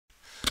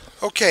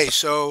Okay,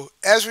 so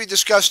as we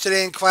discussed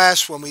today in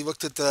class, when we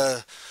looked at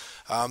the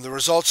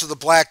results of the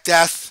Black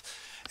Death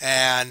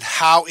and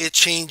how it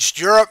changed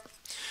Europe,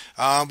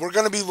 we're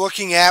going to be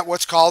looking at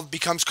what's called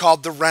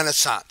the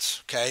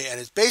Renaissance. Okay, and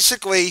it's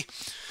basically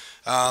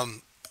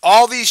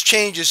all these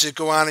changes that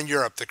go on in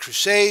Europe: the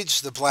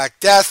Crusades, the Black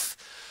Death,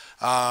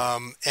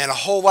 and a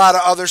whole lot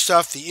of other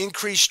stuff. The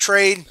increased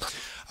trade.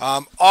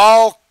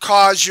 All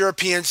cause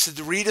Europeans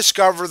to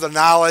rediscover the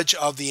knowledge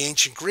of the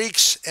ancient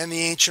Greeks and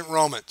the ancient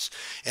Romans.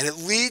 And it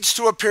leads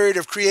to a period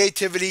of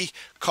creativity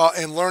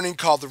and learning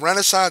called the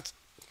Renaissance,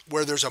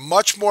 where there's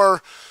much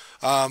more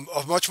of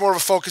a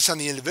focus on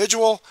the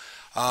individual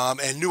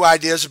and new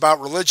ideas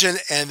about religion,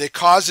 and it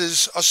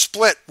causes a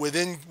split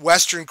within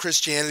Western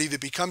Christianity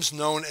that becomes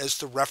known as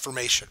the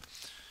Reformation.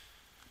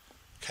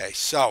 Okay,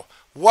 so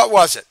what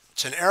was it?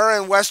 It's an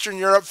era in Western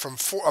Europe from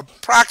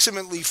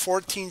approximately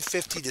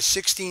 1450 to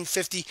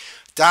 1650,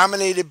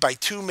 dominated by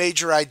two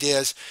major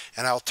ideas,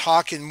 and I'll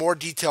talk in more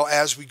detail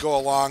as we go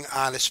along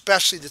on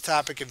especially the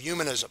topic of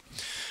humanism.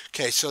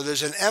 Okay, so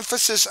there's an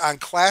emphasis on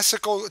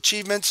classical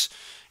achievements,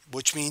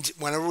 which means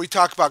whenever we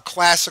talk about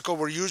classical,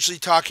 we're usually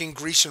talking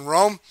Greece and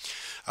Rome,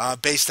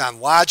 based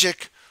on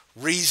logic,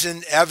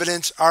 reason,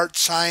 evidence, art,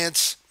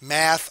 science,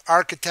 math,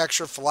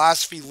 architecture,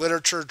 philosophy,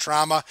 literature,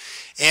 drama,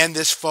 and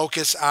this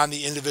focus on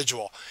the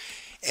individual.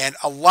 And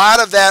a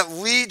lot of that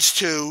leads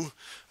to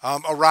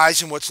a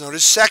rise in what's known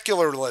as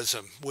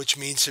secularism, which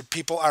means that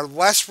people are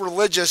less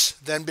religious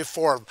than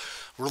before.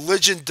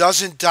 Religion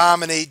doesn't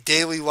dominate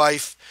daily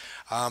life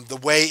the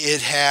way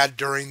it had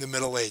during the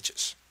Middle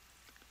Ages.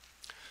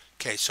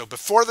 Okay, so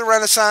before the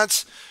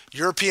Renaissance,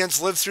 Europeans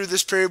lived through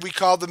this period we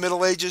call the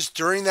Middle Ages.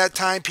 During that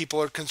time,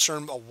 people are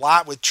concerned a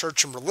lot with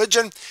church and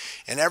religion,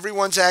 and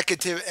everyone's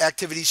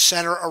activities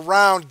center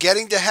around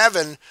getting to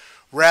heaven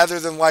rather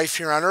than life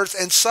here on earth.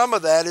 And some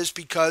of that is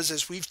because,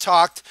 as we've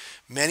talked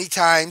many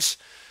times,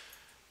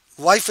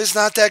 life is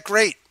not that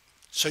great.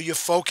 So you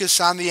focus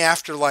on the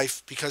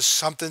afterlife because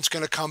something's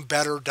going to come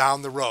better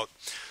down the road.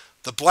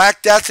 The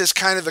Black Death is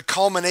kind of the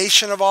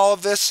culmination of all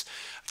of this.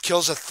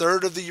 Kills a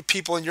third of the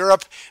people in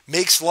Europe,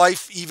 makes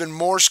life even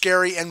more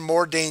scary and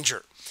more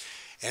danger.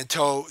 And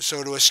so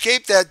to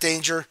escape that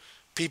danger,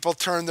 people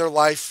turn their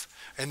life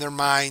and their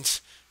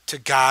minds to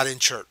God and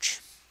church.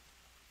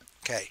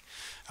 Okay.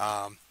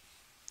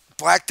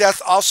 Black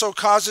Death also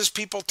causes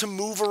people to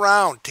move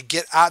around, to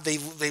get out.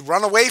 They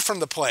run away from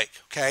the plague.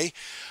 Okay.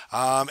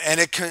 And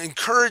it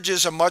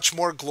encourages a much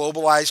more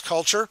globalized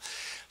culture.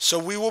 So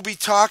we will be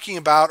talking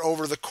about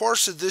over the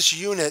course of this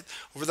unit,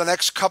 over the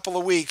next couple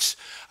of weeks,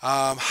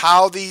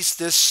 how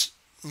this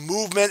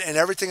movement and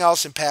everything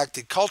else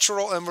impacted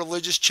cultural and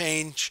religious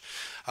change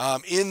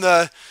in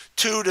the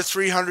 200 to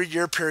 300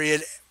 year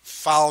period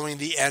following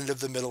the end of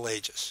the Middle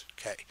Ages.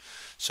 Okay,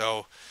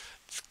 so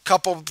a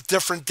couple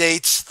different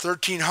dates: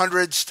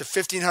 1300s to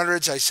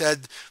 1500s. I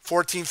said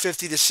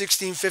 1450 to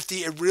 1650.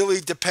 It really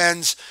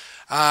depends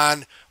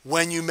on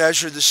when you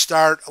measure the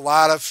start. A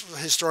lot of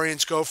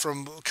historians go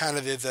from kind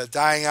of the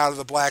dying out of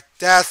the Black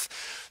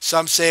Death.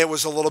 Some say it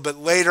was a little bit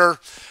later.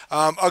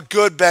 A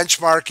good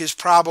benchmark is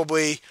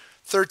probably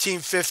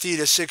 1350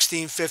 to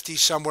 1650,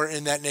 somewhere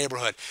in that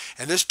neighborhood.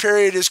 And this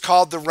period is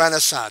called the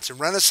Renaissance. And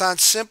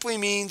Renaissance simply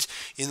means,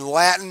 in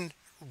Latin,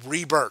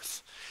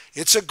 rebirth.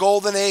 It's a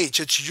golden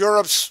age. It's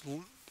Europe's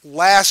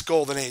last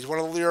golden age, one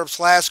of Europe's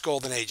last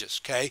golden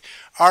ages. Okay,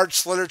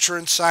 arts, literature,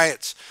 and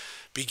science.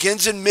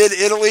 Begins in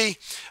mid-Italy,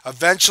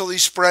 eventually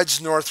spreads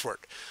northward.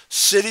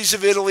 Cities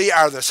of Italy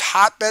are the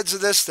hotbeds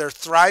of this. They're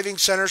thriving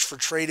centers for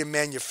trade and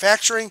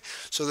manufacturing,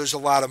 so there's a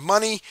lot of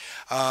money,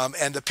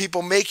 and the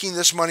people making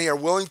this money are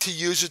willing to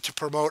use it to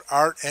promote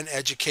art and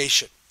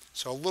education.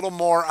 So a little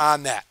more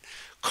on that.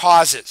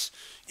 Causes: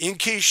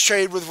 increased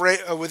trade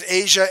with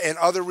Asia and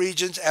other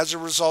regions as a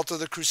result of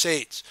the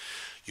Crusades.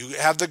 You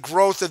have the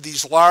growth of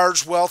these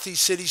large, wealthy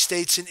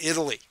city-states in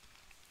Italy.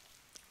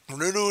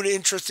 Renewed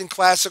interest in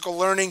classical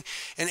learning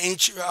and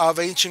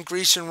ancient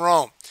Greece and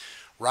Rome.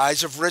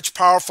 Rise of rich,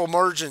 powerful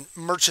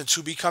merchants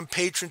who become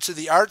patrons of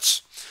the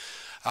arts.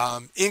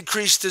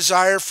 Increased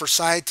desire for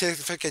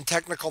scientific and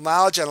technical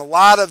knowledge, and a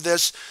lot of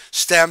this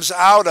stems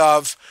out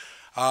of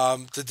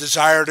the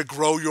desire to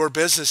grow your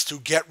business, to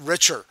get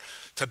richer,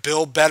 to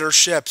build better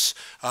ships,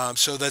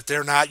 so that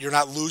you're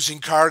not losing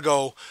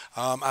cargo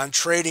on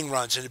trading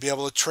runs, and to be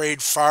able to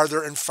trade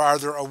farther and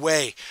farther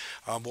away.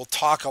 We'll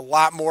talk a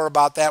lot more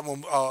about that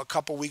a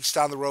couple weeks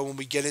down the road when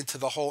we get into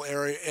the whole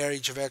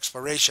age of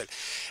exploration.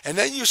 And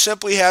then you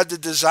simply had the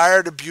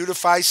desire to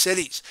beautify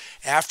cities.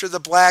 After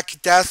the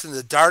Black Death and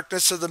the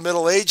darkness of the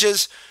Middle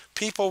Ages,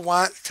 people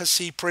want to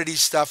see pretty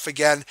stuff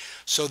again,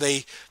 so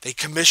they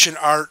commission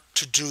art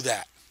to do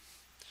that.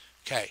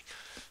 Okay.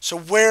 So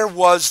where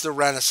was the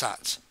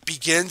Renaissance?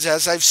 Begins,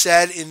 as I've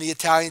said, in the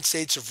Italian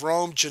states of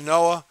Rome,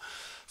 Genoa,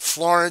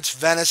 Florence,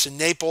 Venice, and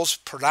Naples.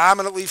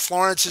 Predominantly,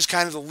 Florence is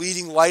kind of the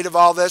leading light of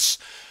all this.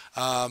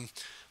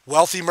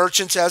 Wealthy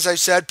merchants, as I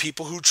said,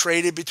 people who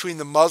traded between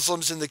the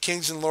Muslims and the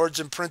kings and lords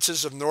and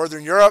princes of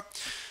Northern Europe,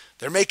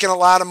 they're making a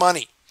lot of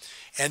money.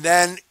 And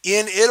then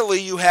in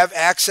Italy, you have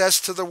access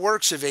to the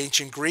works of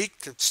ancient Greek,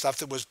 the stuff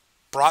that was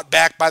brought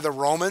back by the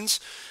Romans,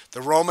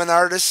 the Roman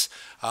artists,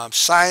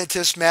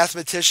 scientists,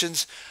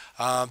 mathematicians,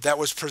 that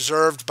was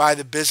preserved by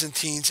the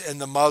Byzantines and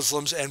the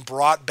Muslims and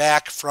brought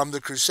back from the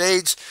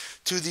Crusades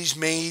to these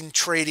main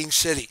trading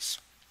cities.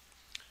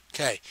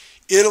 Okay,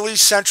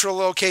 Italy's central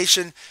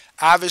location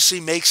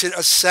obviously makes it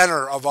a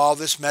center of all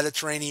this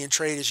Mediterranean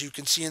trade, as you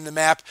can see in the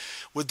map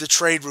with the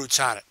trade routes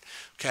on it.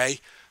 Okay,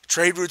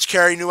 trade routes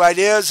carry new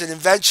ideas and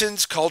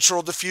inventions,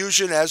 cultural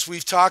diffusion, as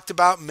we've talked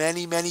about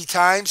many, many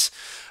times.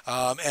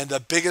 And the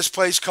biggest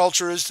place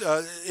culture is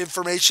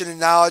information and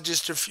knowledge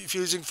is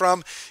diffusing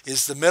from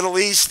is the Middle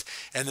East,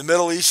 and the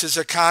Middle East is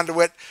a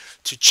conduit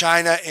to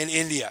China and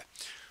India.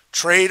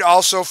 Trade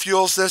also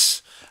fuels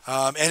this,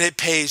 and it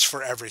pays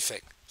for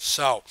everything.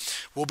 So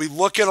we'll be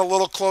looking a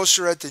little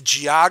closer at the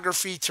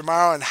geography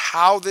tomorrow and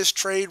how this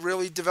trade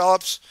really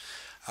develops.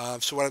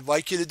 So what I'd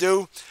like you to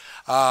do,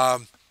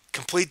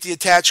 complete the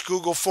attached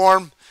Google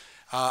form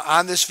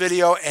on this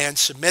video and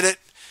submit it.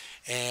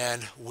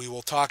 And we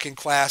will talk in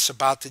class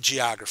about the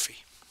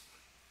geography.